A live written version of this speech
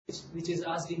which is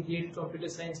asked in GATE computer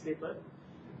science paper.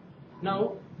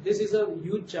 Now, this is a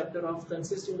huge chapter of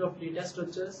consisting of data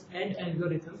structures and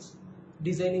algorithms,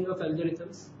 designing of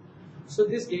algorithms. So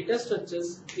this data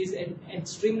structures is an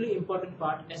extremely important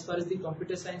part as far as the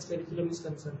computer science curriculum is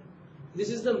concerned. This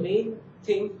is the main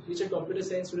thing which a computer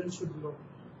science student should know.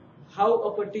 How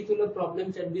a particular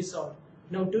problem can be solved.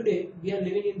 Now today, we are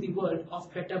living in the world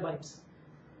of petabytes.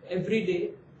 Every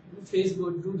day,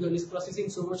 Facebook, Google is processing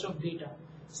so much of data.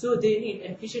 So they need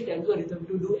efficient algorithm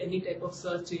to do any type of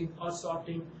searching or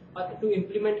sorting or to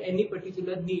implement any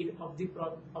particular need of the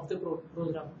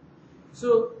program.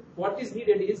 So what is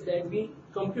needed is that we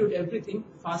compute everything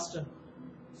faster.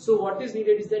 So what is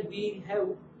needed is that we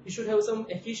should have some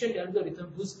efficient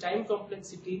algorithm whose time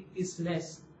complexity is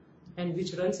less and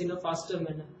which runs in a faster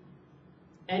manner.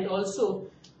 And also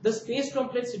the space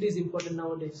complexity is important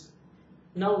nowadays.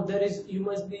 Now you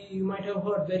might have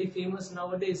heard very famous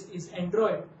nowadays is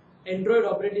Android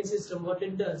operating system. What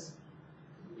it does,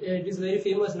 it is very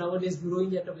famous nowadays,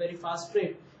 growing at a very fast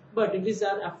rate. But it is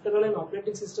after all an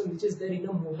operating system which is there in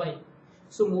a mobile.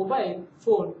 So mobile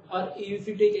phone, or if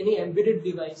you take any embedded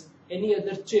device, any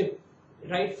other chip,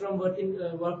 right from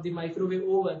the microwave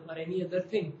oven or any other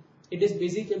thing, it is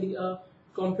basically a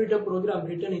computer program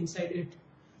written inside it.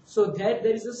 So that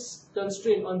there is a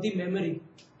constraint on the memory.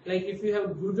 Like if you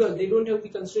have Google, they don't have the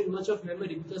constraint much of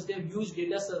memory because they have huge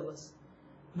data servers.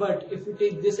 But if you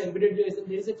take this embedded device, then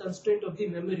there is a constraint of the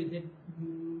memory,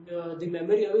 that the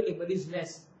memory available is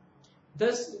less.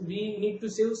 Thus, we need to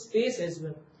save space as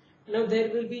well. Now there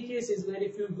will be cases where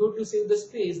if you go to save the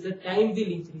space, the time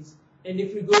will increase, and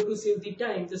if you go to save the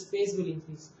time, the space will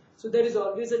increase. So there is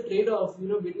always a trade-off,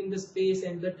 between the space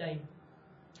and the time,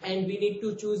 and we need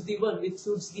to choose the one which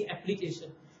suits the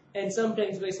application. And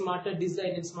sometimes by smarter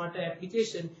design and smarter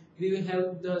application, we will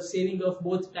have the saving of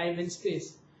both time and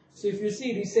space. So if you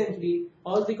see recently,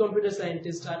 all the computer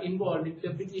scientists are involved in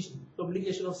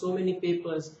publication of so many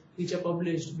papers which are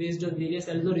published based on various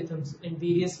algorithms and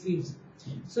various fields.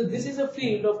 So this is a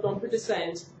field of computer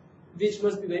science which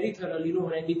must be very thoroughly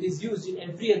known, and it is used in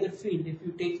every other field. If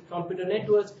you take computer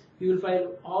networks, you will find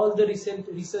all the recent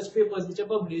research papers which are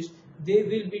published, they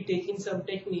will be taking some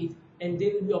technique and they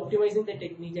will be optimizing the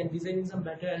technique and designing some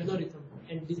better algorithm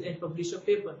and publish a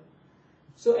paper.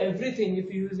 So everything,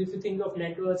 if you think of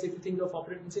networks, if you think of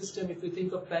operating system, if you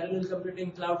think of parallel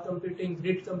computing, cloud computing,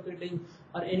 grid computing,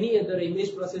 or any other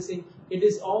image processing, it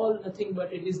is all nothing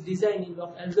but it is designing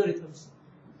of algorithms.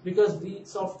 Because the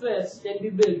softwares can be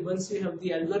built once you have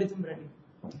the algorithm ready.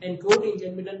 And coding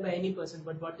can be done by any person,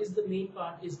 but what is the main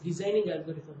part is designing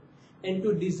algorithm. And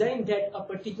to design that a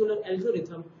particular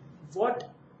algorithm, what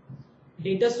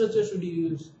data structure should you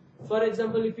use? For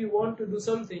example, if you want to do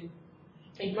something,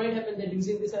 it might happen that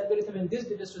using this algorithm and this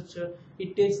data structure,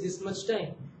 it takes this much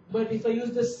time. But if I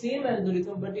use the same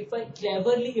algorithm, but if I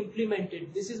cleverly implement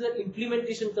it, this is where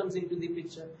implementation comes into the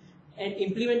picture. And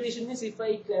implementation means if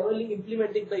I cleverly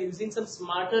implement it by using some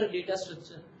smarter data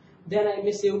structure, then I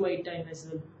may save my time as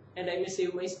well, and I may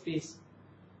save my space.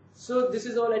 So this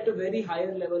is all at a very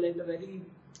higher level and a very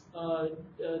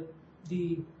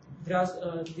the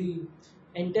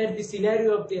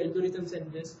scenario of the algorithms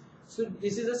and this. So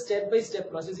this is a step-by-step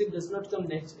process. It does not come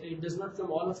next. It does not come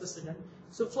all of a sudden.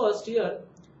 So first here,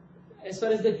 as far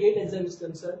as the GATE exam is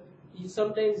concerned,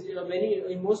 sometimes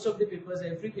in most of the papers,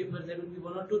 every paper there will be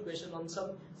one or two questions on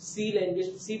some C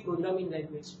language, C programming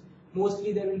language.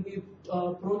 Mostly there will be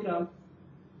a program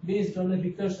based on a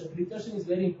recursion. Recursion is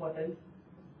very important.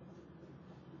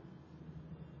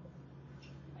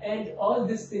 And all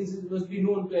these things must be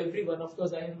known to everyone. Of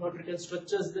course, I have not written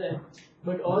structures there,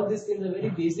 but all these things are very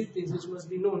basic things which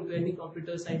must be known to any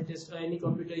computer scientist or any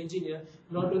computer engineer,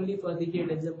 not only for the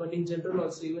GATE exam, but in general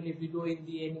also. Even if we go in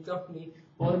any company,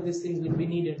 all these things will be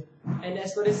needed. And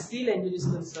as far as C language is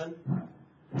concerned,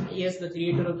 yes, the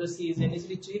creator of the C is Dennis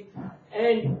Ritchie,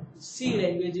 and C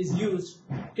language is used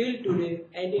till today,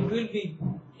 and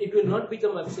it will not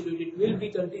become absolute. It will be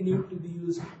continued to be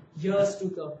used years to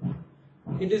come.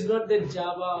 It is not that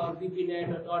Java or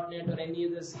VBNet or .NET or any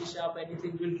other C#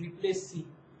 anything will replace C.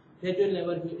 That is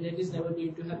never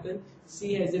going to happen.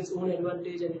 C has its own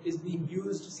advantage and it is being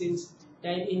used since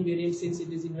time invariant, since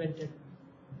it is invented.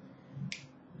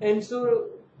 And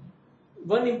so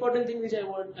one important thing which I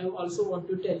also want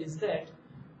to tell is that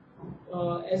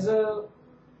as a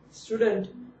student,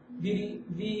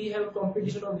 we have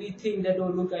competition, or we think that, oh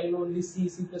look, I know only C,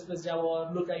 C++, Java, or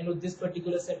look, I know this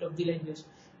particular set of the language.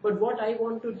 But what I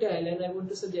want to tell and I want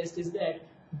to suggest is that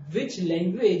which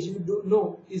language you do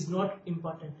know is not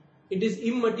important. It is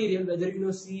immaterial whether you know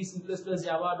C, C++,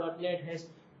 Java, .NET,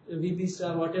 VB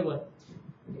star, whatever.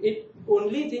 It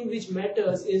only thing which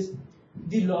matters is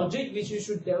the logic which you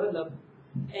should develop.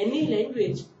 Any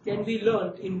language can be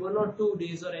learned in 1 or 2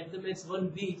 days, or at the max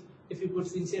 1 week if you put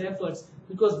sincere efforts,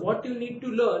 because what you need to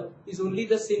learn is only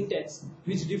the syntax,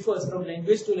 which differs from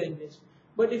language to language.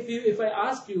 But if I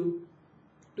ask you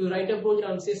to write a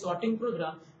program, say sorting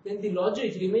program, then the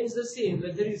logic remains the same,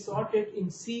 whether you sort it in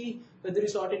C, whether you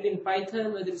sort it in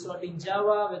Python, whether you sort in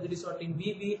Java, whether you sort in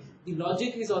VB, the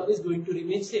logic is always going to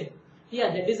remain same.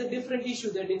 Yeah, that is a different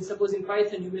issue, that suppose in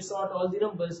Python you may sort all the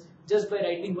numbers just by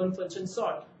writing one function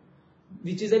sort,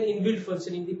 which is an inbuilt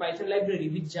function in the Python library,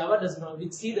 which Java does not,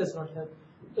 which C does not have.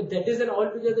 But that is an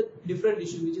altogether different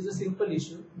issue, which is a simple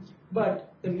issue.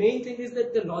 But the main thing is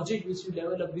that the logic which you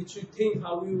develop, which you think,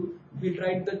 how you will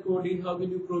write the coding, how will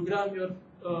you program your,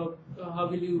 how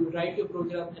will you write your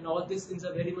program, and all these things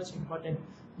are very much important,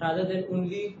 rather than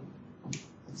only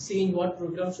seeing what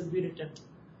program should be written.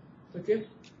 Okay.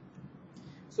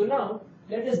 So now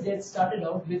let us get started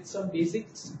out with some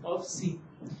basics of C.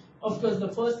 Of course,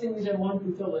 the first thing which I want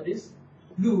to cover is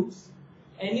loops.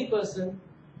 Any person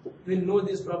will know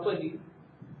this properly.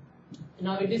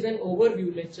 Now it is an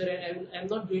overview lecture, and I am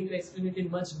not going to explain it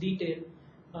in much detail.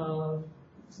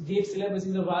 GATE syllabus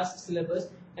is a vast syllabus,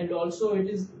 and also it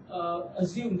is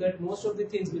assumed that most of the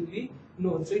things will be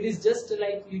known. So it is just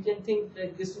like, you can think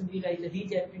that this will be like a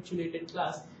recapitulated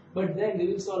class, but then we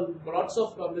will solve lots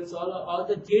of problems, all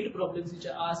the GATE problems which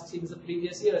are asked in the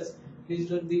previous years,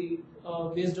 based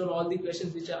on all the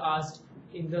questions which are asked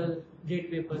in the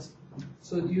GATE papers.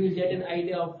 So you will get an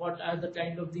idea of what are the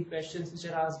kind of the questions which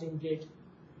are asked in GATE.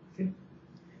 Okay.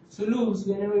 So loops,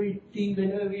 whenever we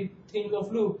think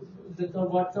of loop,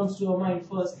 what comes to our mind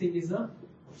first thing is a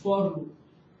for loop.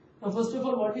 Now first of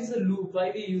all, what is a loop?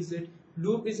 Why we use it?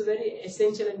 Loop is very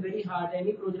essential and very hard.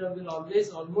 Any program will always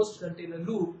almost contain a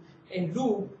loop. And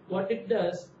loop, what it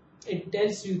does, it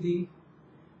tells you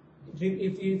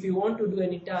if you want to do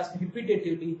any task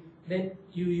repetitively, then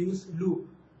you use loop.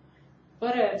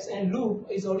 Perhaps, and loop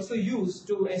is also used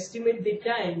to estimate the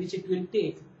time which it will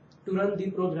take to run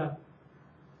the program.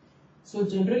 So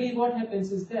generally what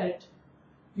happens is that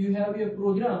you have your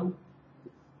program,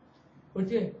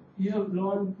 okay, you have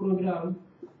long program.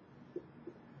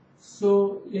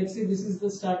 So let's say this is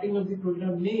the starting of the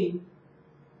program name,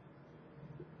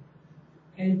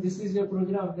 and this is your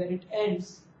program where it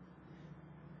ends.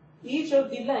 Each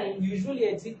of the line usually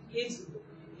executes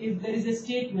if there is a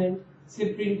statement,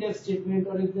 say printf statement,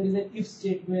 or if there is an if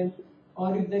statement,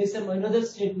 or if there is some another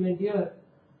statement here,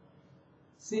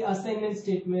 say assignment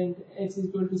statement, x is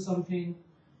equal to something.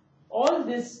 All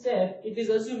this step, it is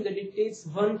assumed that it takes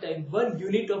one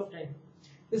unit of time.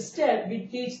 The step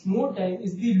which takes more time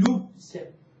is the loop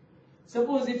step.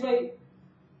 Suppose if I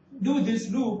do this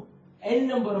loop n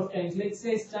number of times, let's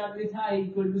say I start with I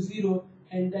equal to 0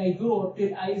 and I go up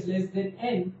till I is less than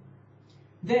n,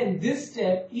 then this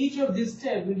step, each of this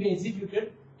step will be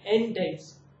executed n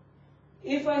times.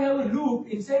 If I have a loop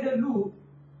inside a loop,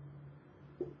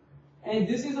 and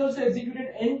this is also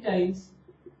executed n times,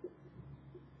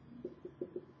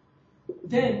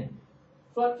 then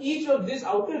for each of this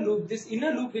outer loop, this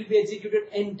inner loop will be executed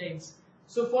n times.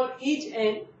 So for each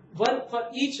for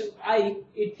each I,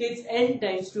 it takes n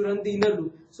times to run the inner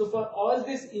loop. So for all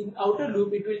this outer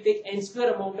loop, it will take n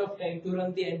square amount of time to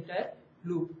run the entire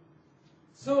loop.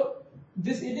 So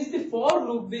it is the for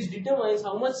loop which determines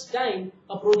how much time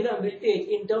a program will take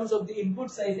in terms of the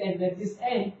input size, and that this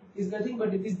n is nothing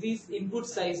but it is this input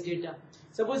size data.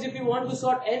 Suppose if you want to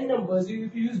sort n numbers,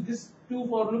 if you use these two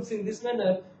for loops in this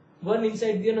manner, one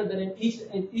inside the another, and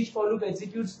each for loop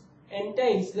executes n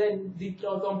times, then the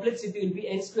complexity will be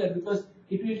n square, because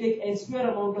it will take n square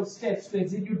amount of steps to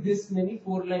execute this many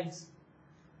 4 lines,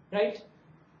 right?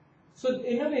 So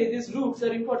in a way, these loops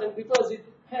are important because it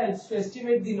helps to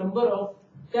estimate the number of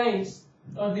times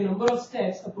or the number of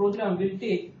steps a program will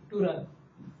take to run.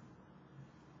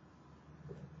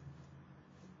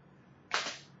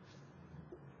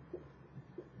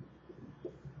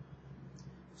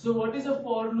 So what is a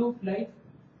for loop like?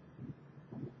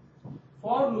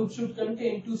 For loop should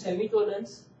contain 2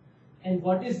 semicolons, and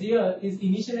what is here is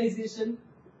initialization.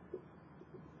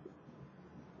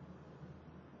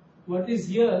 What is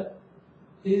here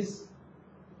is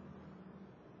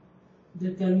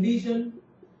the condition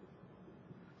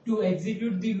to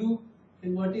execute the loop,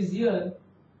 and what is here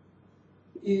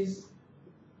is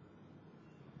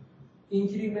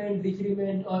increment,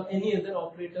 decrement, or any other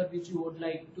operator which you would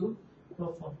like to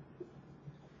perform.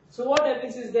 So what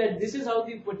happens is that this is how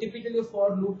the typically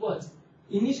for loop works.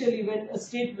 Initially, when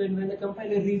the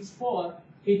compiler reads for,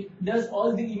 it does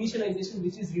all the initialization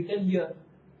which is written here.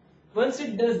 Once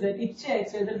it does that, it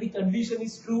checks whether the condition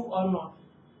is true or not.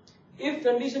 If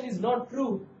condition is not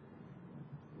true,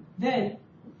 then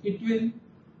it will,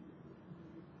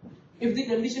 if the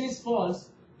condition is false,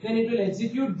 then it will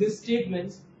execute this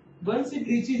statement. Once it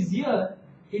reaches here,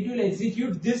 it will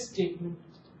execute this statement.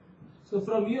 So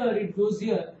from here it goes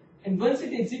here, and once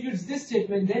it executes this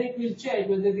statement, then it will check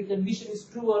whether the condition is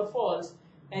true or false.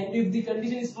 And if the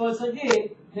condition is false again,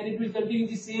 then it will continue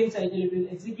the same cycle. It will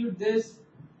execute this,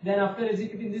 then after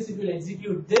executing this, it will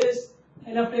execute this,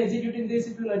 and after executing this,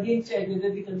 it will again check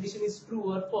whether the condition is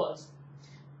true or false.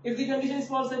 If the condition is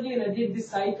false again this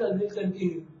cycle will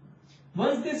continue.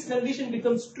 Once this condition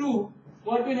becomes true,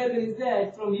 what will happen is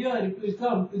that from here it will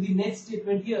come to the next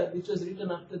statement here, which was written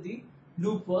after the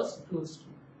loop was closed.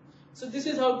 So this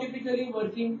is how typically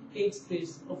working takes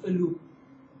place of a loop.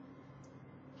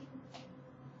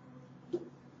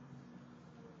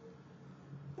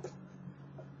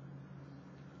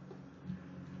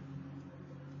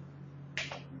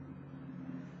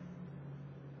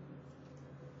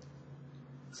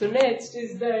 So next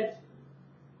is that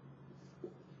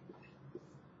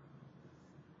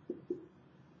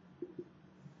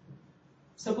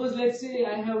suppose let's say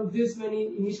I have this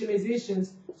many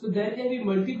initializations, so there can be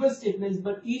multiple statements,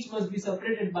 but each must be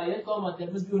separated by a comma.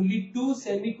 There must be only 2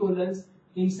 semicolons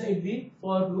inside the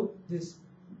for loop this.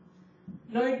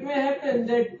 Now it may happen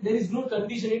that there is no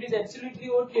condition, it is absolutely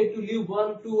okay to leave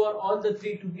 1, 2 or all the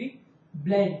 3 to be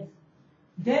blank.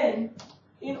 Then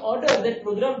in order that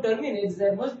program terminates,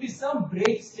 there must be some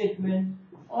break statement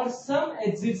or some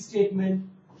exit statement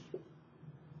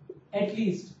at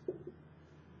least.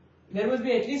 There must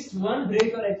be at least one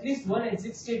break or at least one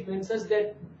exit statement such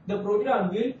that the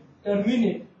program will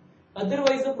terminate.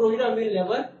 Otherwise the program will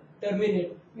never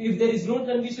terminate. If there is no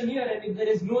condition here and if there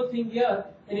is no thing here,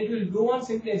 then it will go on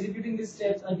simply executing these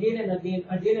steps again and again,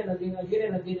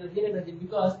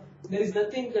 because there is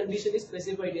nothing condition is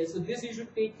specified here. So this you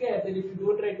should take care that if you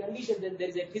don't write condition, then there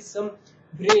is at least some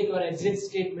break or exit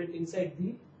statement inside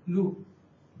the loop.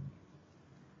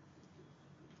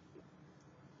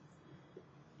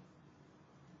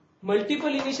 Multiple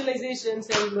initializations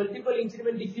and multiple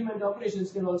increment decrement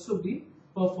operations can also be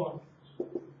performed.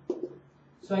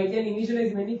 So I can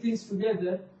initialize many things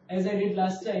together as I did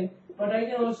last time, but I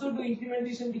can also do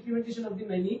incrementation, decrementation of the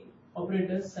many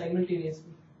operators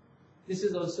simultaneously. This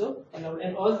is also allowed,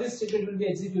 and all this statement will be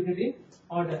executed in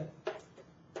order.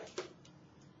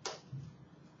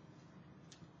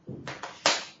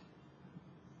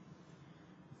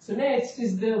 So next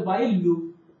is the while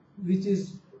loop, which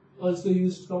is also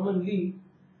used commonly.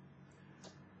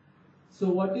 So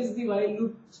what is the while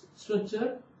loop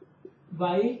structure?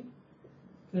 While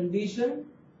condition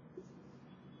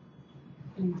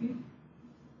in the,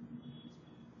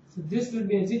 so this will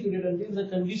be executed until the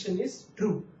condition is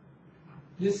true.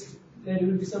 There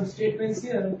will be some statements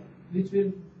here which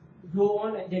will go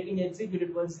on getting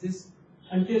executed once this,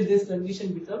 until this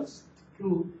condition becomes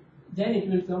true. Then it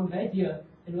will come back here,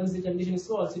 and once the condition is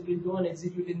false, it will go on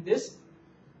executing this.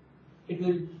 It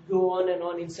will go on and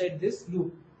on inside this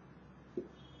loop.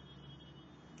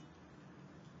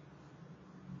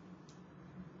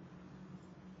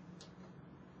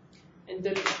 And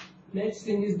the next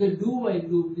thing is the do while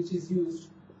loop, which is used.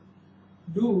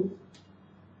 Do,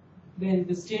 then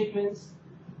the statements,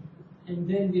 and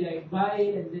then we write while,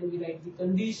 and then we write the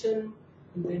condition,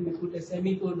 and then we put a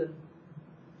semicolon.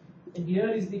 And here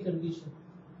is the condition.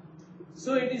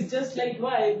 So it is just like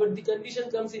while, but the condition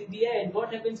comes in the end.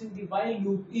 What happens in the while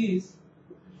loop is,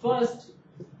 first,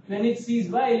 when it sees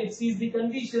while, it sees the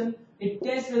condition, it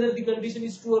tests whether the condition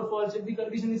is true or false. If the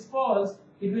condition is false,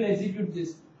 it will execute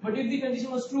this. But if the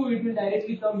condition was true, it will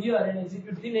directly come here and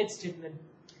execute the next statement.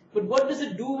 But what does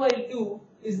a do while do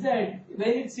is that when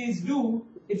it sees do,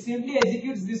 it simply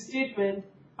executes this statement.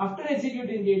 After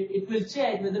executing it, it will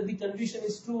check whether the condition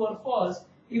is true or false.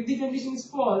 If the condition is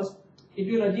false, it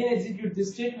will again execute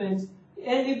this statement,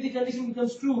 and if the condition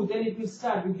becomes true, then it will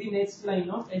start with the next line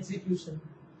of execution.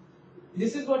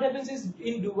 This is what happens is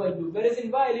in do while loop. Whereas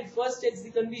in while, it first checks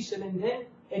the condition and then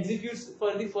executes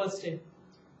for the first step.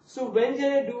 So when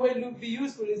can a do while loop be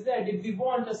useful is that if we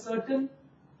want a certain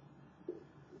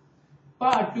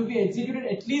part to be executed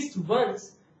at least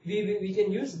once, we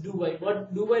can use do while.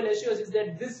 What do while assures is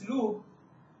that this loop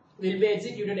will be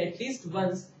executed at least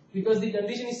once, because the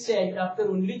condition is checked after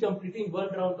only completing one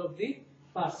round of the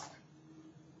pass.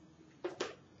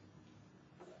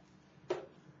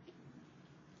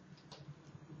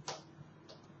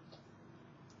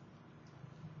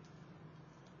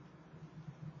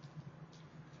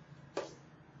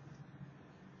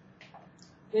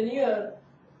 Then here,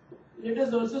 let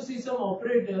us also see some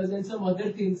operators and some other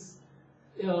things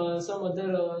some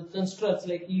other constructs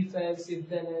like if, else, if,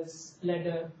 then, else,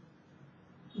 ladder.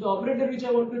 The operator which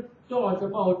I want to talk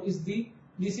about is the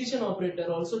decision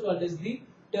operator, also called as the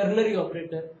ternary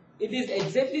operator. It is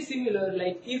exactly similar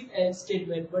like if else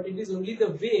statement, but it is only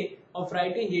the way of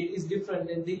writing it is different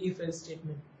than the if else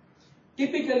statement.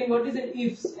 Typically, what is an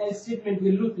if else statement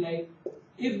will look like?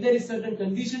 If there is certain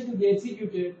condition to be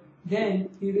executed, then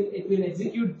it will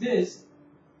execute this,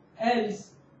 else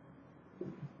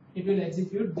it will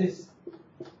execute this.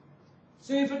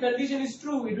 So if a condition is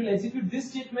true, it will execute this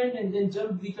statement and then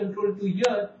jump the control to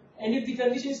here. And if the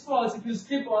condition is false, it will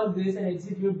skip all this and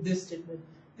execute this statement.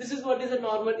 This is what is a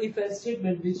normal if-else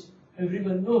statement, which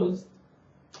everyone knows.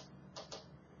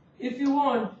 If you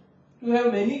want to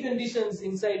have many conditions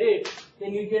inside it,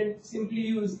 then you can simply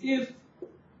use if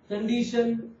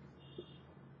condition.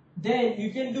 Then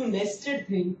you can do nested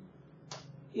thing.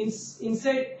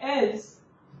 Inside else,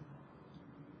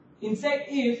 inside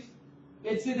if,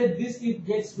 let's say that this if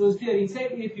gets closed here.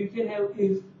 Inside if you can have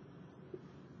if,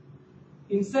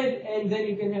 inside and then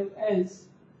you can have else.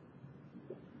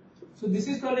 So this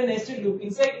is called a nested loop.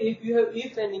 Inside if you have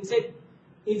if, and inside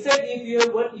if you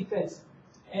have one if else.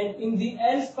 And in the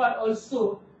else part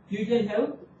also you can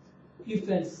have if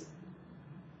else.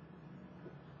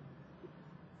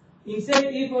 Inside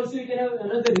if also you can have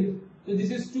another if. So this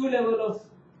is two levels of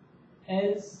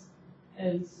else,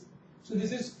 else. So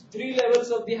this is three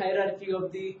levels of the hierarchy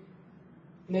of the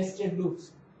nested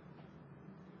loops.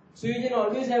 So you can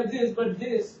always have this, but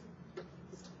this,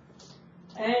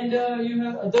 and you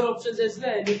have other options as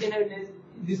well. You can have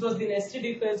this was the nested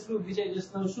if else loop which I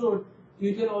just now showed.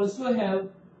 You can also have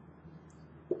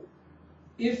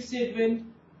if statement,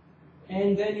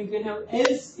 and then you can have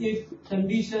else if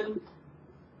condition,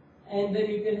 and then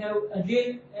you can have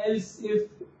again else if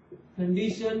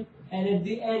condition. And at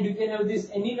the end, you can have this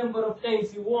any number of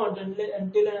times you want until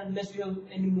and unless you have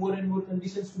any more and more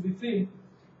conditions to be filled.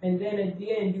 And then at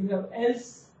the end, you have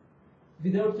else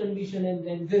without condition, and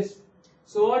then this.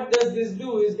 So what does this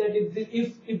do is that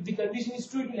if the condition is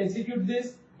true, it will execute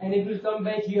this and it will come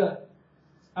back here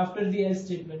after the else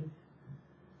statement.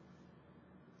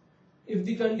 If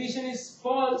the condition is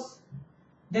false,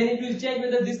 then it will check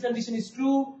whether this condition is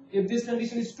true. If this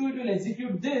condition is true, it will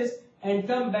execute this and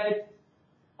come back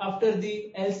after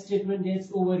the else statement gets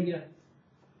over here.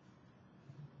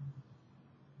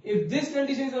 If this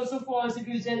condition is also false, it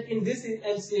will check in this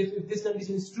else if this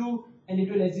condition is true, and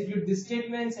it will execute these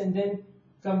statements and then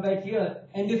come back here.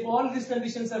 And if all these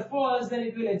conditions are false, then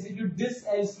it will execute this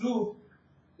else loop,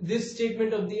 this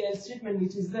statement of the else statement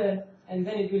which is there, and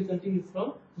then it will continue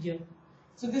from here.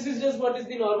 So this is just what is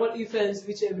the normal if else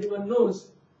which everyone knows.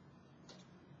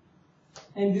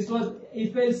 And this was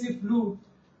if else if loop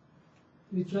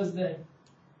which was there.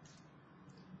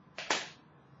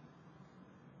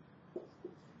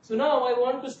 So now I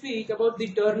want to speak about the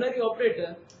ternary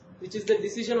operator, which is the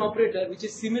decision operator, which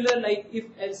is similar like if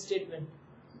else statement.